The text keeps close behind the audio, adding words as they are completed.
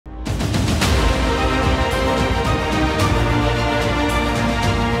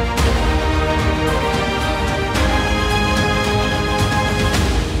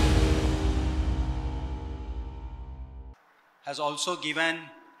has also given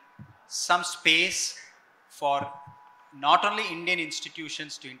some space for not only Indian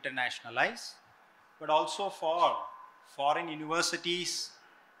institutions to internationalize, but also for foreign universities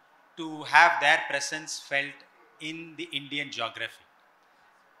to have their presence felt in the Indian geography.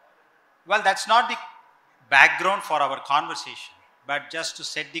 Well, that's not the background for our conversation, but just to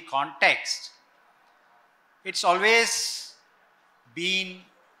set the context, it's always been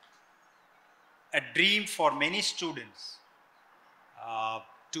a dream for many students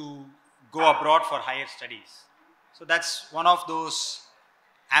to go abroad for higher studies. So that's one of those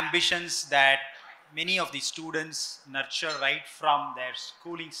ambitions that many of the students nurture right from their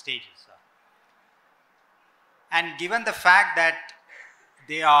schooling stages. And given the fact that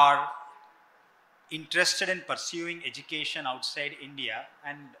they are interested in pursuing education outside India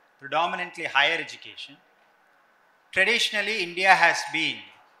and predominantly higher education, traditionally India has been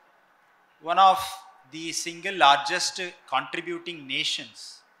one of the single largest contributing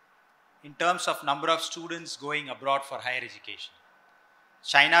nations in terms of number of students going abroad for higher education.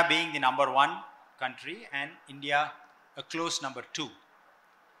 China being the #1 country and India a close #2.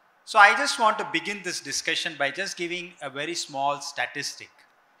 So I just want to begin this discussion by just giving a very small statistic.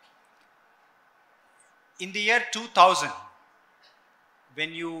 In the year 2000,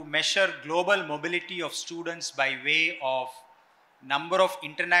 when you measure global mobility of students by way of number of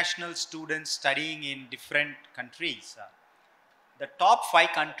international students studying in different countries, the top 5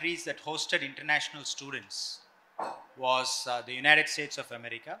 countries that hosted international students was the United States of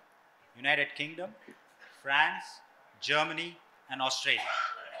America, United Kingdom, France, Germany, and Australia.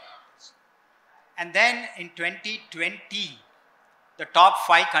 And then in 2020, the top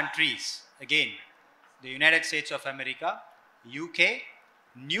 5 countries, again, the United States of America, UK,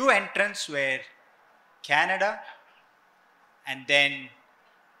 new entrants were Canada, and then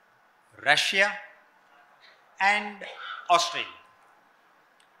Russia and Australia.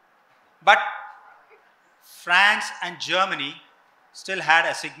 But France and Germany still had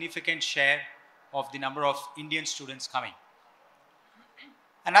a significant share of the number of Indian students coming.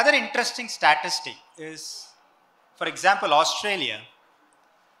 Another interesting statistic is, for example, Australia.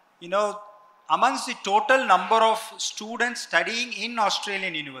 Amongst the total number of students studying in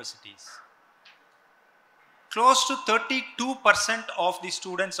Australian universities, close to 32% of the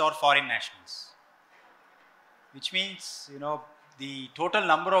students are foreign nationals, which means, the total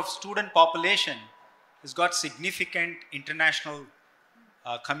number of student population has got significant international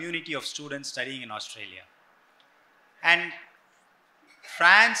community of students studying in Australia. And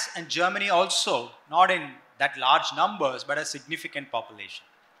France and Germany also, not in that large numbers, but a significant population.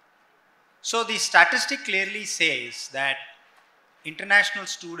 So the statistic clearly says that international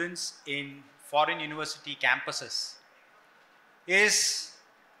students in foreign university campuses is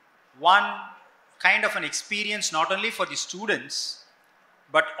one kind of an experience not only for the students,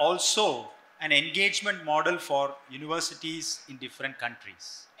 but also an engagement model for universities in different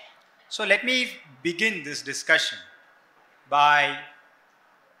countries. So let me begin this discussion by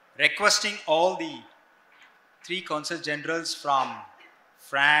requesting all the 3 consul generals from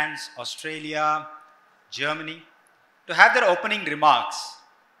France, Australia, Germany, to have their opening remarks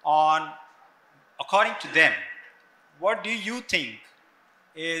on, according to them, what do you think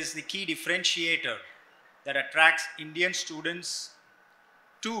is the key differentiator that attracts Indian students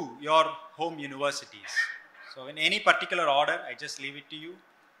to your home universities? So in any particular order, I just leave it to you.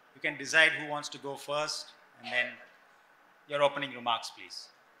 You can decide who wants to go first, and then your opening remarks, please.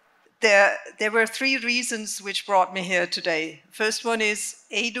 There were 3 reasons which brought me here today. First one is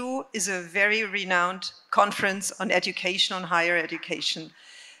EDU is a very renowned conference on education, on higher education.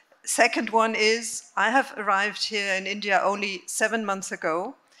 Second one is I have arrived here in India only 7 months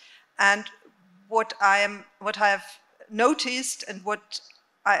ago, and what I have noticed and what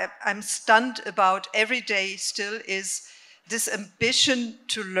I'm stunned about every day still is this ambition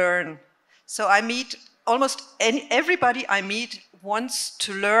to learn. So I meet almost everybody I meet wants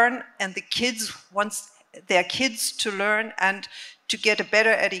to learn, and the kids want their kids to learn and to get a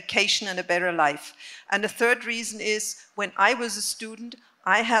better education and a better life. And the third reason is when I was a student,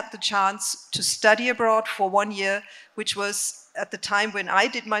 I had the chance to study abroad for 1 year, which was at the time when I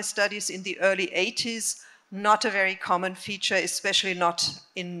did my studies in the early 80s, not a very common feature, especially not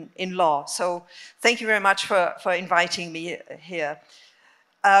in law. So thank you very much for inviting me here.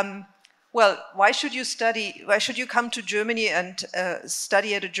 Well, why should you study? Why should you come to Germany and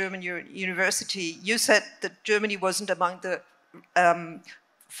study at a German university? You said that Germany wasn't among the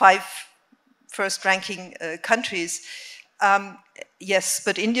 5 first-ranking countries. Yes,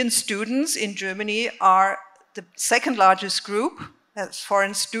 but Indian students in Germany are the 2nd largest group as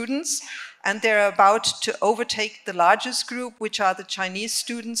foreign students, and they're about to overtake the largest group, which are the Chinese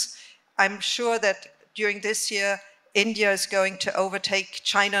students. I'm sure that during this year, India is going to overtake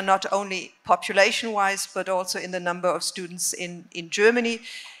China, not only population-wise, but also in the number of students in Germany.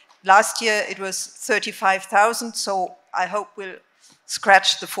 Last year, it was 35,000, so I hope we'll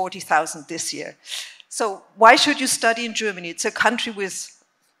scratch the 40,000 this year. So why should you study in Germany? It's a country with,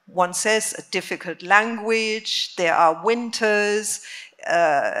 one says, a difficult language, there are winters,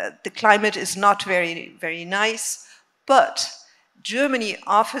 the climate is not very, very nice, but Germany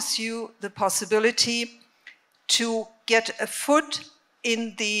offers you the possibility to get a foot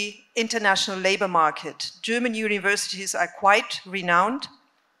in the international labor market. German universities are quite renowned.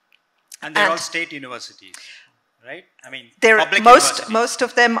 And they're all state universities, right? I mean, most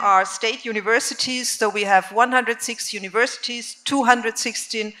of them are state universities. So we have 106 universities,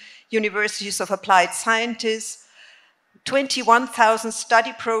 216 universities of applied sciences, 21,000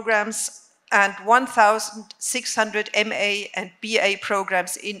 study programs, and 1,600 MA and BA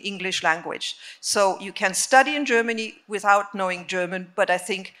programs in English language. So you can study in Germany without knowing German, but I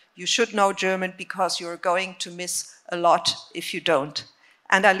think you should know German because you're going to miss a lot if you don't.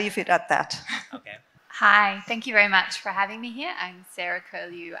 And I leave it at that. Okay. Hi, thank you very much for having me here. I'm Sarah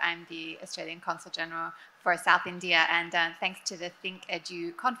Curlew. I'm the Australian Consul General for South India, and thanks to the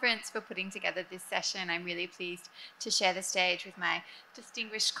ThinkEdu conference for putting together this session. I'm really pleased to share the stage with my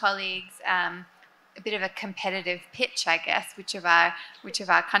distinguished colleagues. A bit of a competitive pitch, I guess, which of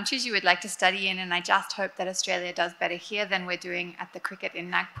our countries you would like to study in, and I just hope that Australia does better here than we're doing at the cricket in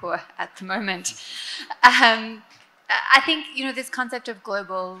Nagpur at the moment. I think, this concept of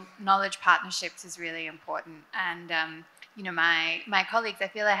global knowledge partnerships is really important. And, my colleagues, I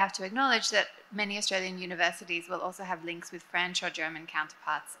feel I have to acknowledge that many Australian universities will also have links with French or German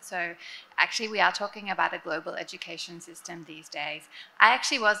counterparts. So actually, we are talking about a global education system these days. I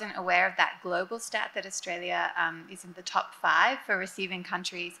actually wasn't aware of that global stat that Australia is in the top 5 for receiving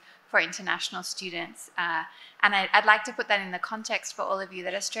countries for international students. And I'd like to put that in the context for all of you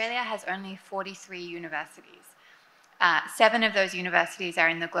that Australia has only 43 universities. 7 of those universities are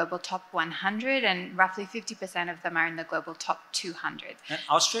in the global top 100, and roughly 50% of them are in the global top 200. And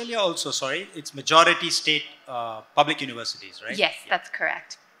Australia also, sorry, it's majority state public universities, right? Yes, that's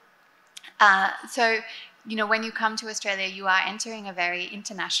correct. So, when you come to Australia, you are entering a very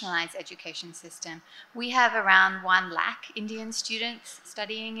internationalized education system. We have around 1 lakh Indian students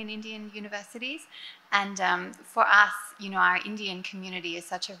studying in Indian universities. And for us, our Indian community is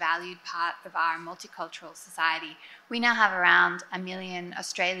such a valued part of our multicultural society. We now have around 1 million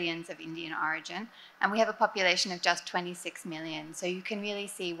Australians of Indian origin, and we have a population of just 26 million. So you can really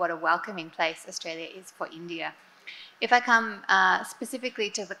see what a welcoming place Australia is for India. If I come specifically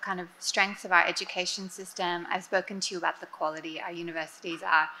to the kind of strengths of our education system, I've spoken to you about the quality. Our universities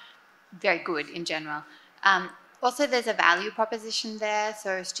are very good in general. Also, there's a value proposition there.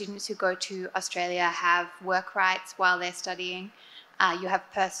 So students who go to Australia have work rights while they're studying. You have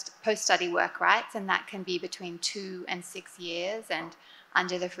post-study work rights, and that can be between 2 and 6 years. And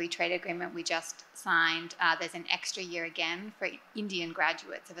under the free trade agreement we just signed, there's an extra year again for Indian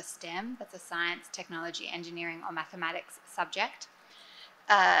graduates of a STEM, that's a science, technology, engineering, or mathematics subject.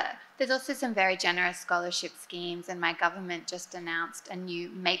 There's also some very generous scholarship schemes, and my government just announced a new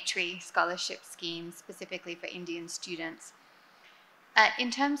Maitree scholarship scheme specifically for Indian students.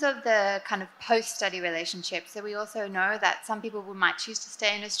 In terms of the kind of post-study relationship, so we also know that some people might choose to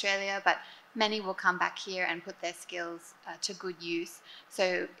stay in Australia, but many will come back here and put their skills to good use.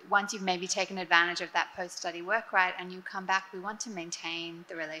 So once you've maybe taken advantage of that post-study work right and you come back, we want to maintain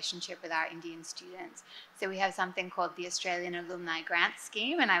the relationship with our Indian students. So we have something called the Australian Alumni Grant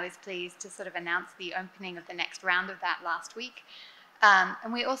Scheme, and I was pleased to sort of announce the opening of the next round of that last week.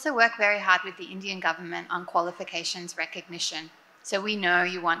 And we also work very hard with the Indian government on qualifications recognition. So we know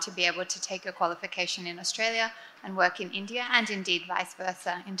you want to be able to take your qualification in Australia and work in India, and indeed vice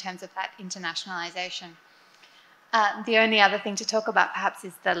versa in terms of that internationalization. The only other thing to talk about perhaps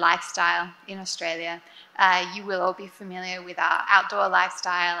is the lifestyle in Australia. You will all be familiar with our outdoor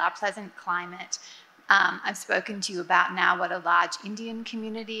lifestyle, our pleasant climate. I've spoken to you about now what a large Indian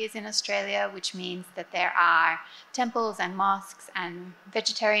community is in Australia, which means that there are temples and mosques and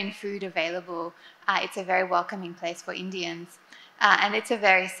vegetarian food available. It's a very welcoming place for Indians. And it's a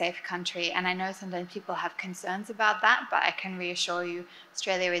very safe country, and I know sometimes people have concerns about that, but I can reassure you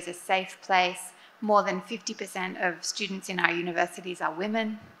Australia is a safe place. More than 50% of students in our universities are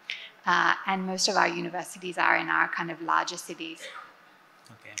women, and most of our universities are in our kind of larger cities.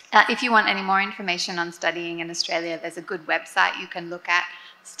 Okay. If you want any more information on studying in Australia, there's a good website you can look at,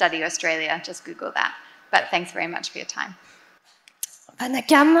 Study Australia, just Google that. But thanks very much for your time.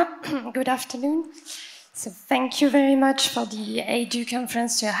 Vanakam, good afternoon. So thank you very much for the EDU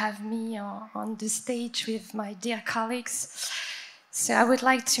conference to have me on the stage with my dear colleagues. So I would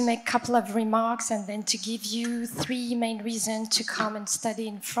like to make a couple of remarks and then to give you 3 main reasons to come and study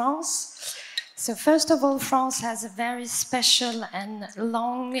in France. So first of all, France has a very special and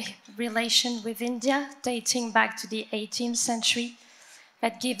long relation with India, dating back to the 18th century,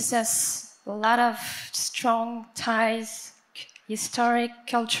 that gives us a lot of strong ties, historic,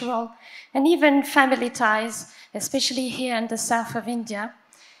 cultural, and even family ties, especially here in the south of India.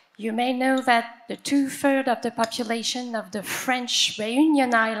 You may know that the 2/3 of the population of the French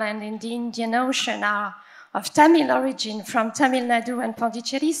Réunion Island in the Indian Ocean are of Tamil origin, from Tamil Nadu and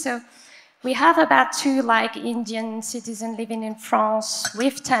Pondicherry. So we have about 2 Indian citizens living in France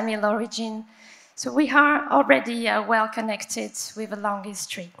with Tamil origin. So we are already well connected with a long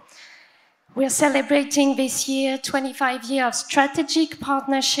history. We're celebrating this year 25 years of strategic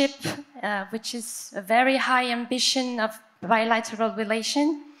partnership, which is a very high ambition of bilateral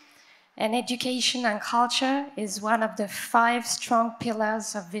relation. And education and culture is one of the 5 strong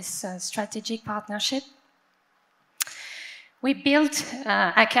pillars of this strategic partnership. We built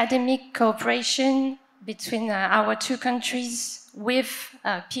academic cooperation between our 2 countries with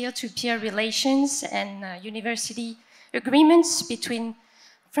peer-to-peer relations and university agreements between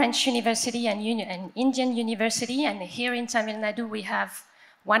French university and Indian university. And here in Tamil Nadu, we have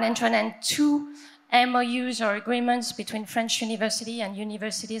 102 MOUs or agreements between French university and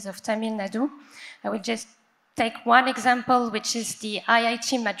universities of Tamil Nadu. I will just take one example, which is the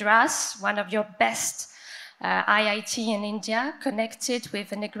IIT Madras, one of your best IIT in India, connected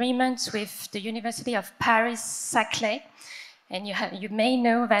with an agreement with the University of Paris-Saclay. And you may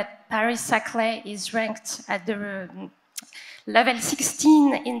know that Paris-Saclay is ranked at the level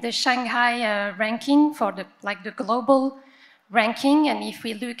 16 in the Shanghai ranking for the global ranking. And if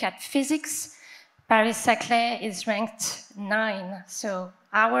we look at physics, Paris-Saclay is ranked 9. So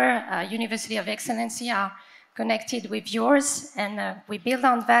our University of Excellency are connected with yours, and we build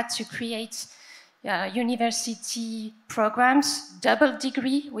on that to create university programs, double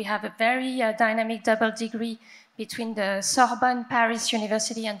degree. We have a very dynamic double degree between the Sorbonne Paris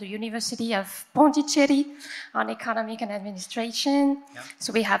University and the University of Pondicherry on economic and administration. Yep.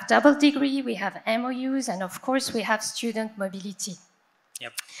 So we have double degree, we have MOUs, and of course we have student mobility.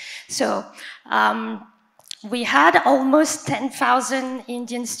 Yep. So we had almost 10,000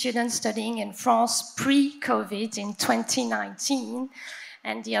 Indian students studying in France pre-COVID in 2019.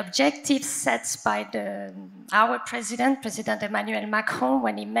 And the objective set by our President Emmanuel Macron,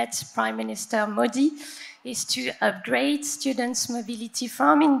 when he met Prime Minister Modi, is to upgrade students' mobility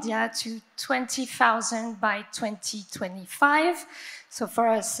from India to 20,000 by 2025. So for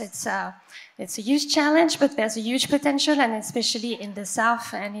us, it's a huge challenge, but there's a huge potential, and especially in the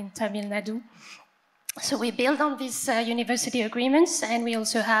south and in Tamil Nadu. So we build on these university agreements, and we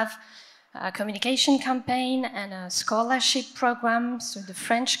also have a communication campaign and a scholarship program. So the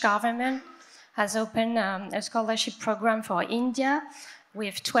French government has opened a scholarship program for India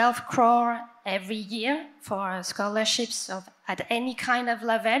with 12 crore every year for scholarships at any kind of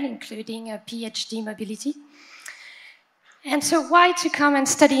level, including a PhD mobility. And so why to come and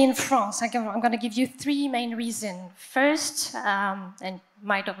study in France? I'm going to give you 3 main reasons. First, and you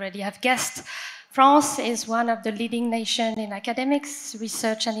might already have guessed, France is one of the leading nations in academics,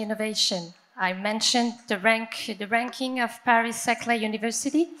 research, and innovation. I mentioned the ranking of Paris-Saclay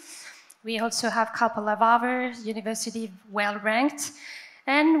University. We also have a couple of other universities well ranked,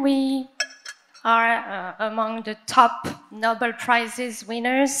 and we are among the top Nobel Prizes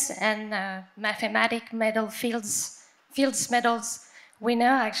winners and mathematics medal fields medals winner.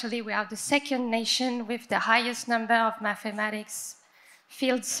 Actually, we are the 2nd nation with the highest number of mathematics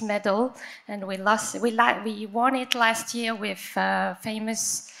fields medal, and we won it last year with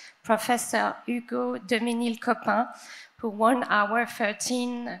famous Professor Hugo Deménil-Copin, who won our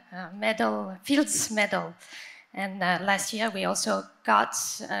 13 fields medal. And last year we also got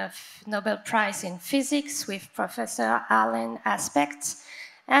a Nobel Prize in Physics with Professor Alain Aspect,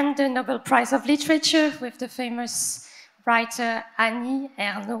 and the Nobel Prize of Literature with the famous writer Annie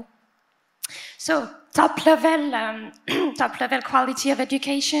Ernaux. So top level quality of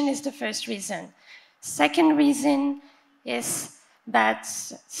education is the first reason. Second reason is that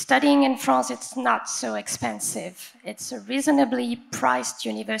studying in France, it's not so expensive. It's a reasonably priced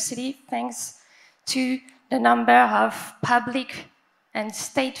university thanks to the number of public and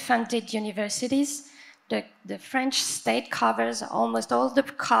state-funded universities. The French state covers almost all the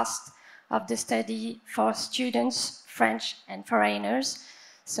cost of the study for students, French and foreigners.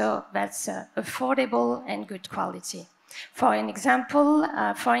 So that's affordable and good quality. For an example,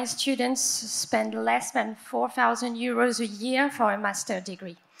 foreign students spend less than 4,000 euros a year for a master's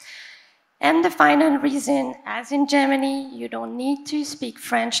degree. And the final reason, as in Germany, you don't need to speak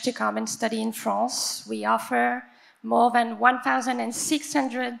French to come and study in France. We offer more than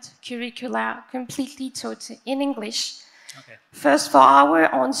 1,600 curricula completely taught in English. Okay. First for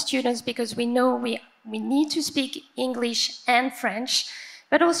our own students, because we know we need to speak English and French,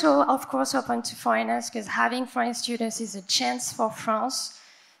 but also, of course, open to foreigners, because having foreign students is a chance for France.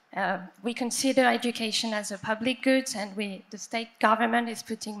 We consider education as a public good, and the state government is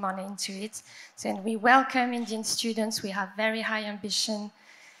putting money into it. So we welcome Indian students. We have very high ambition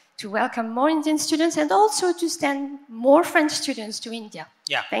to welcome more Indian students and also to send more French students to India.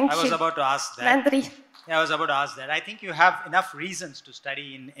 Yeah, Thank you. I was about to ask that. Landry. Yeah, I was about to ask that. I think you have enough reasons to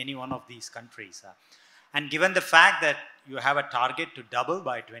study in any one of these countries. And given the fact that you have a target to double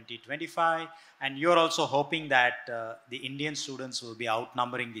by 2025, and you're also hoping that the Indian students will be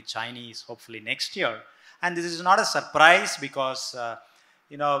outnumbering the Chinese hopefully next year. And this is not a surprise because,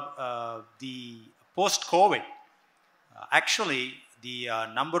 the post-COVID, actually the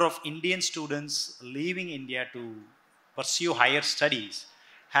number of Indian students leaving India to pursue higher studies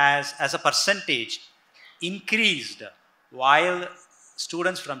has, as a percentage, increased, while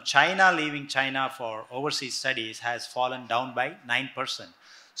students from China leaving China for overseas studies has fallen down by 9%.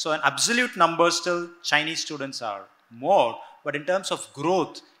 So in absolute numbers, still Chinese students are more, but in terms of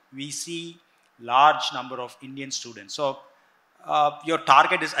growth, we see large number of Indian students. So your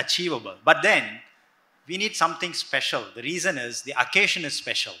target is achievable, but then we need something special. The reason is the occasion is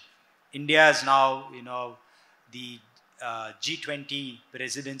special. India is now, the G20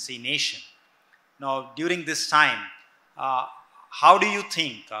 presidency nation. Now, during this time, how do you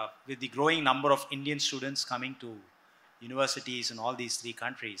think, with the growing number of Indian students coming to universities in all these three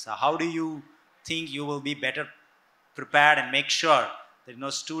countries, how do you think you will be better prepared and make sure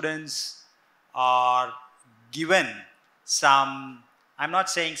that students are given some, I'm not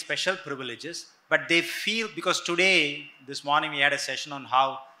saying special privileges, but they feel, because today, this morning we had a session on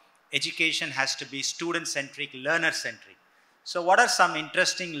how education has to be student-centric, learner-centric. So what are some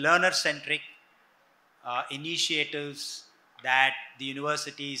interesting learner-centric initiatives that the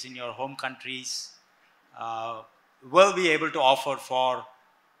universities in your home countries will be able to offer for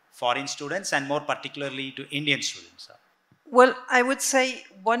foreign students and more particularly to Indian students? Well, I would say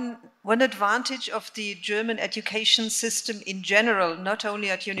one advantage of the German education system in general, not only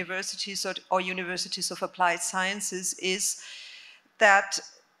at universities or universities of applied sciences, is that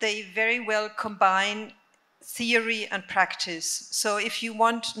they very well combine theory and practice. So if you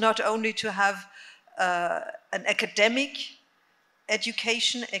want not only to have an academic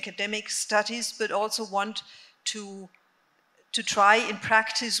education, academic studies, but also want to try in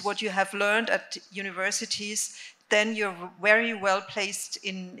practice what you have learned at universities, then you're very well placed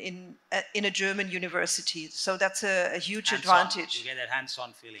in a German university. So that's a huge advantage. You get that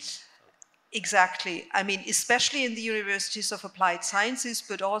hands-on feeling. Exactly. I mean, especially in the universities of applied sciences,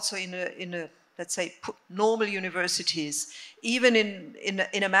 but also in a let's say normal universities. Even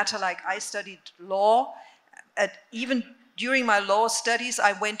in a matter like I studied law, even during my law studies,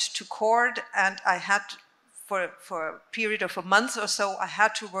 I went to court, and I had, for a period of a month or so, I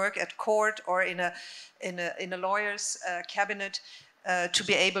had to work at court or in a lawyer's cabinet to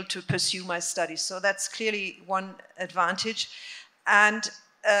be able to pursue my studies. So that's clearly one advantage. And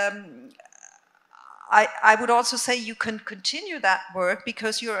I would also say you can continue that work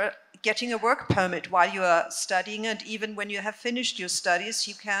because you're getting a work permit while you are studying, and even when you have finished your studies,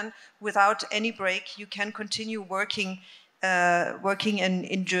 you can, without any break, you can continue working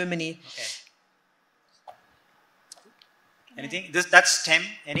in Germany. Okay. Anything? That's STEM.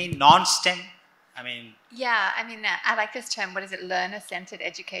 Any non-STEM? I mean. Yeah, I like this term. What is it? Learner-centered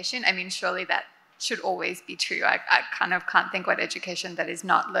education. Surely that should always be true. I kind of can't think what education that is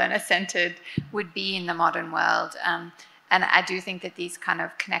not learner-centered would be in the modern world. And I do think that these kind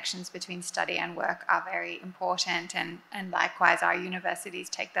of connections between study and work are very important, and likewise our universities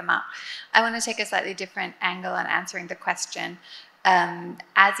take them up. I want to take a slightly different angle on answering the question.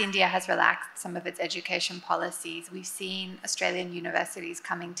 As India has relaxed some of its education policies, we've seen Australian universities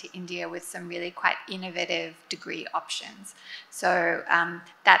coming to India with some really quite innovative degree options. So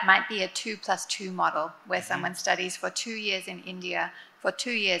that might be a 2+2 model where someone studies for 2 years in India, for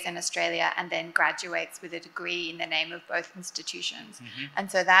 2 years in Australia, and then graduates with a degree in the name of both institutions. And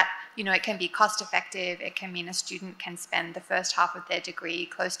so that, it can be cost effective. It can mean a student can spend the first half of their degree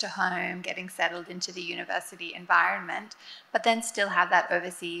close to home, getting settled into the university environment, but then still have that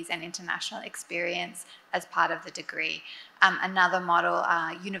overseas and international experience as part of the degree. Another model,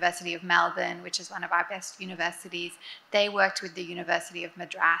 University of Melbourne, which is one of our best universities, they worked with the University of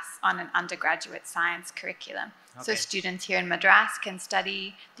Madras on an undergraduate science curriculum. Okay. So students here in Madras can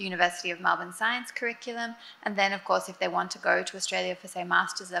study the University of Melbourne science curriculum, and then of course if they want to go to Australia for say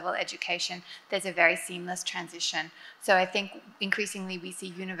master's level education, there's a very seamless transition. So I think increasingly we see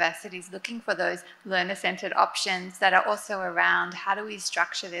universities looking for those learner-centered options that are also around how do we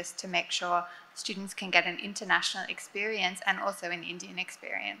structure this to make sure students can get an international experience and also an Indian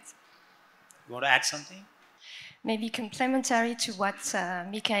experience. You want to add something? Maybe complementary to what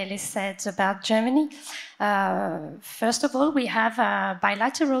Michaele said about Germany. First of all, we have a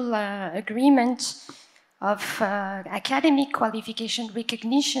bilateral agreement of academic qualification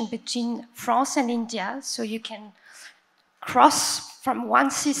recognition between France and India, so you can cross from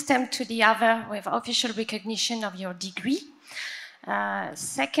one system to the other with official recognition of your degree.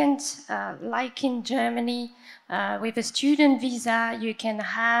 Second, like in Germany, with a student visa, you can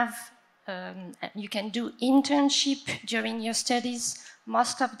have you can do internship during your studies.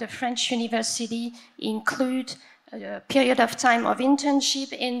 Most of the French universities include a period of time of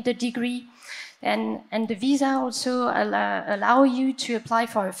internship in the degree, and the visa also allow you to apply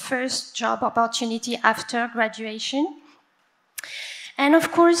for a first job opportunity after graduation. And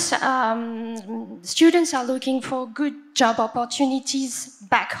of course, students are looking for good job opportunities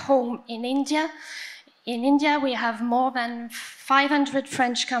back home in India. In India, we have more than 500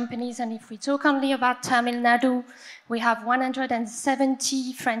 French companies, and if we talk only about Tamil Nadu, we have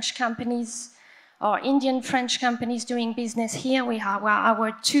 170 French companies, or Indian French companies doing business here. We have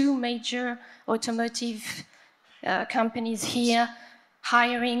our two major automotive companies here,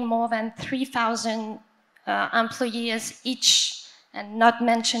 hiring more than 3,000 employees each, and not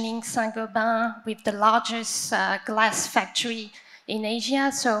mentioning Saint-Gobain with the largest glass factory in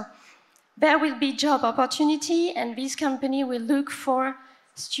Asia. So there will be job opportunity, and this company will look for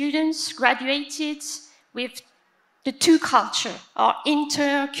students graduated with the two culture, or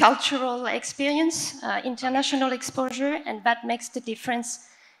intercultural experience, international exposure, and that makes the difference.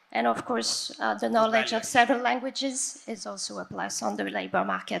 And of course, the knowledge of several languages is also a plus on the labor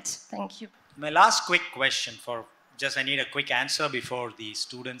market. Thank you. My last quick question I need a quick answer before the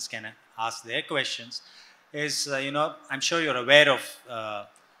students can ask their questions, is, I'm sure you're aware of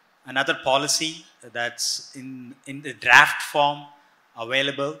another policy that's in the draft form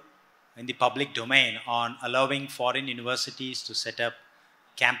available in the public domain on allowing foreign universities to set up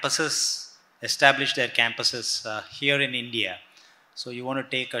campuses, establish their campuses here in India. So you want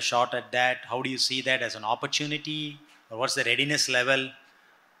to take a shot at that? How do you see that as an opportunity? Or what's the readiness level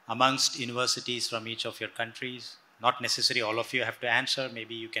amongst universities from each of your countries? Not necessarily all of you have to answer.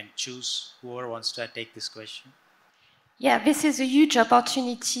 Maybe you can choose whoever wants to take this question. Yeah, this is a huge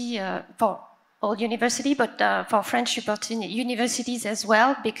opportunity for all universities, but for French universities as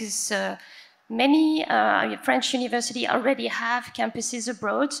well, because many French universities already have campuses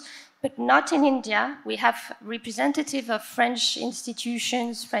abroad, but not in India. We have representatives of French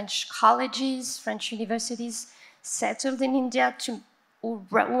institutions, French colleges, French universities settled in India who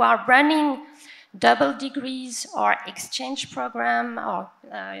are running double degrees or exchange program or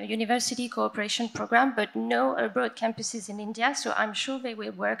university cooperation program, but no abroad campuses in India. So I'm sure they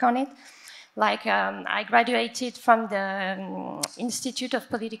will work on it. Like I graduated from the Institute of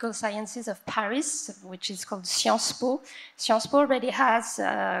Political Sciences of Paris, which is called Sciences Po. Sciences Po already has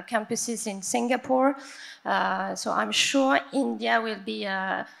campuses in Singapore. So I'm sure India will be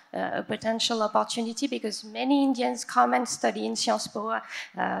a potential opportunity because many Indians come and study in Sciences Po.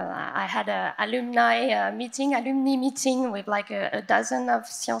 I had an alumni meeting with like a dozen of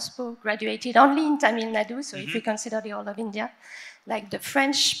Sciences Po graduated only in Tamil Nadu. So if we consider the whole of India, like the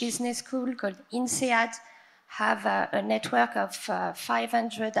French business school called INSEAD have a network of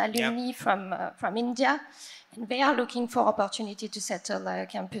 500 alumni from India, and they are looking for opportunity to settle a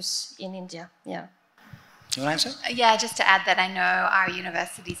campus in India. Yeah. You want to answer? Yeah, just to add that I know our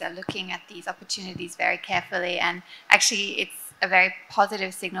universities are looking at these opportunities very carefully, and actually it's a very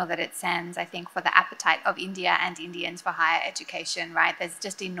positive signal that it sends, I think, for the appetite of India and Indians for higher education, right? There's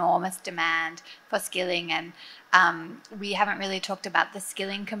just enormous demand for skilling, and we haven't really talked about the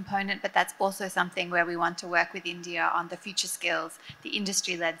skilling component, but that's also something where we want to work with India on the future skills, the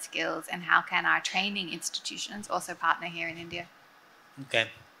industry-led skills, and how can our training institutions also partner here in India. Okay.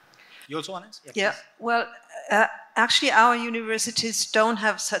 You also want to? Yeah, well, actually our universities don't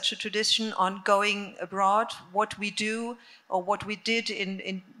have such a tradition on going abroad. What we do, or what we did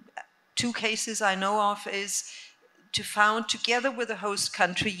in two cases I know of, is to found, together with the host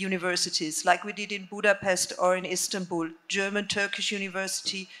country, universities, like we did in Budapest or in Istanbul, German-Turkish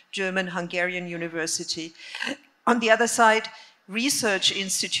University, German-Hungarian University. On the other side, research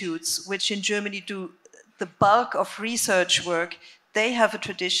institutes, which in Germany do the bulk of research work, they have a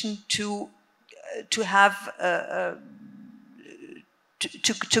tradition to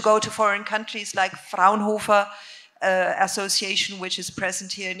go to foreign countries, like Fraunhofer Association, which is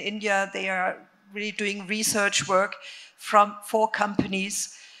present here in India. They are really doing research work for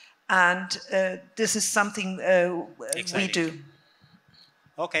companies, and this is something we do.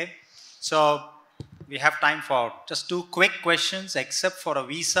 Okay, so we have time for just 2 quick questions. Except for a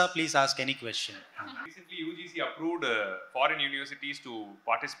visa, please ask any question. Recently, UGC approved foreign universities to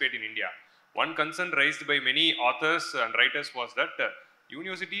participate in India. One concern raised by many authors and writers was that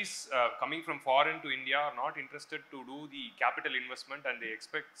universities coming from foreign to India are not interested to do the capital investment, and they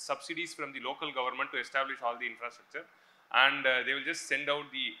expect subsidies from the local government to establish all the infrastructure, and they will just send out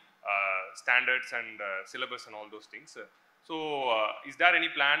the standards and syllabus and all those things. So, is there any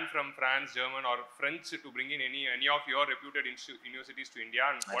plan from France, German or French to bring in any of your reputed universities to India?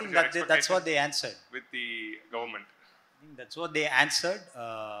 And I think that's what they answered. With the government? I think that's what they answered.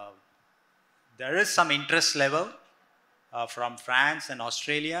 There is some interest level from France and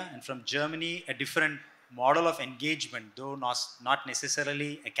Australia, and from Germany a different model of engagement, though not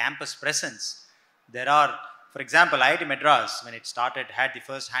necessarily a campus presence. There are, for example, IIT Madras, when it started, had the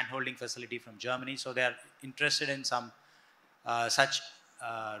first hand-holding facility from Germany, so they are interested in some such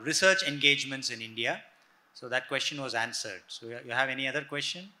research engagements in India. So that question was answered. So you have any other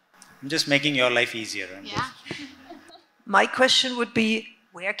question? I'm just making your life easier. Yeah. My question would be,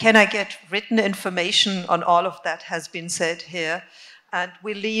 where can I get written information on all of that has been said here? And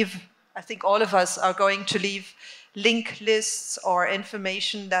we'll leave, I think all of us are going to leave link lists or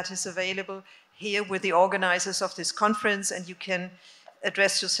information that is available here with the organizers of this conference, and you can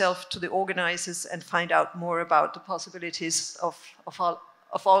address yourself to the organizers and find out more about the possibilities of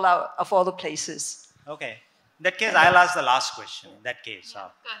all the places. Okay. In that case, I'll ask the last question. In that case, Go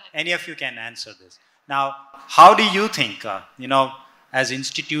ahead. any of you can answer this. Now, how do you think, as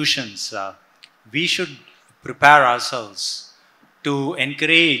institutions, we should prepare ourselves to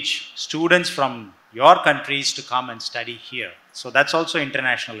encourage students from your countries to come and study here? So that's also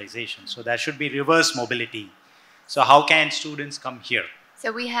internationalization. So there should be reverse mobility. So how can students come here?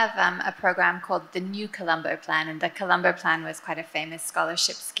 So we have a program called the New Colombo Plan, and the Colombo Plan was quite a famous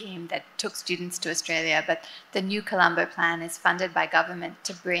scholarship scheme that took students to Australia, but the New Colombo Plan is funded by government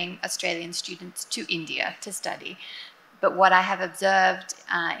to bring Australian students to India to study. But what I have observed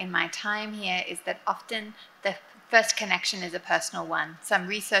in my time here is that often the first connection is a personal one. Some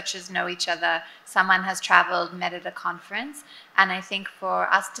researchers know each other, someone has traveled, met at a conference, and I think for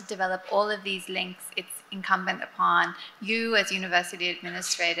us to develop all of these links, it's incumbent upon you as university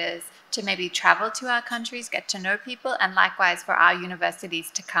administrators to maybe travel to our countries, get to know people, and likewise for our universities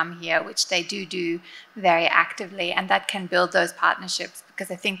to come here, which they do very actively, and that can build those partnerships,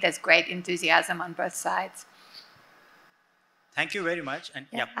 because I think there's great enthusiasm on both sides. Thank you very much. And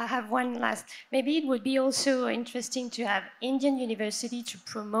yeah, I have one last. Maybe it would be also interesting to have Indian university to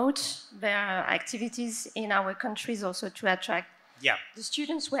promote their activities in our countries, also to attract the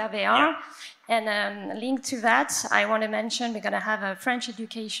students where they are. And linked to that, I want to mention we're going to have a French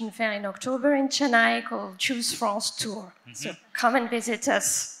education fair in October in Chennai called Choose France Tour. So come and visit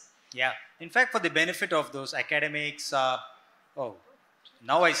us. Yeah. In fact, for the benefit of those academics, now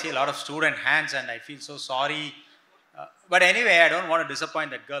I see a lot of student hands and I feel so sorry. But anyway, I don't want to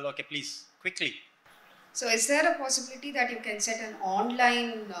disappoint that girl. Okay, please, quickly. So is there a possibility that you can set an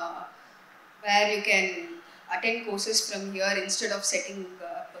online where you can attend courses from here instead of setting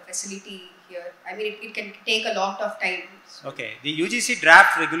a facility here? I mean, it can take a lot of time. So. Okay, the UGC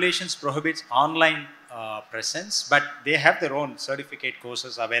draft regulations prohibits online presence, but they have their own certificate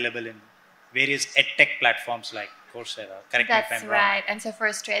courses available in various edtech platforms like Coursera. Correct me if I'm wrong. That's right. And so for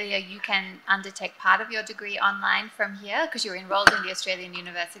Australia, you can undertake part of your degree online from here because you're enrolled in the Australian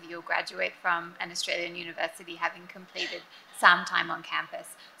university. You'll graduate from an Australian university having completed some time on campus.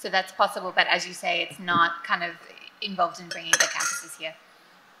 So that's possible, but as you say, it's not kind of involved in bringing the campuses here.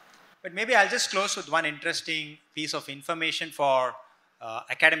 But maybe I'll just close with one interesting piece of information for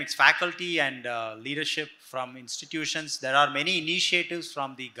academics, faculty and leadership from institutions. There are many initiatives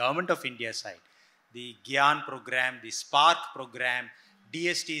from the Government of India side. The Gyan program, the Spark program,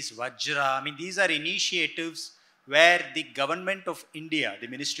 DST's Vajra. I mean, these are initiatives where the Government of India, the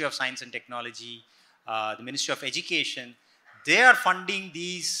Ministry of Science and Technology, the Ministry of Education, they are funding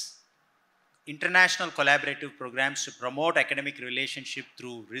these international collaborative programs to promote academic relationship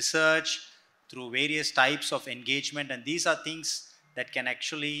through research, through various types of engagement, and these are things that can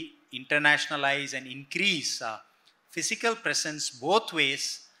actually internationalize and increase physical presence both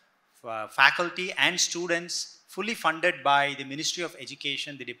ways faculty and students, fully funded by the Ministry of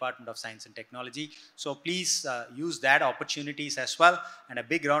Education, the Department of Science and Technology. So please use that opportunities as well. And a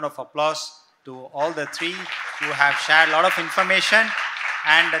big round of applause to all the three who have shared a lot of information.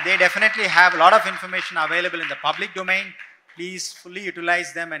 And they definitely have a lot of information available in the public domain. Please fully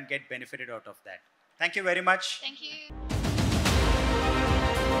utilize them and get benefited out of that. Thank you very much. Thank you.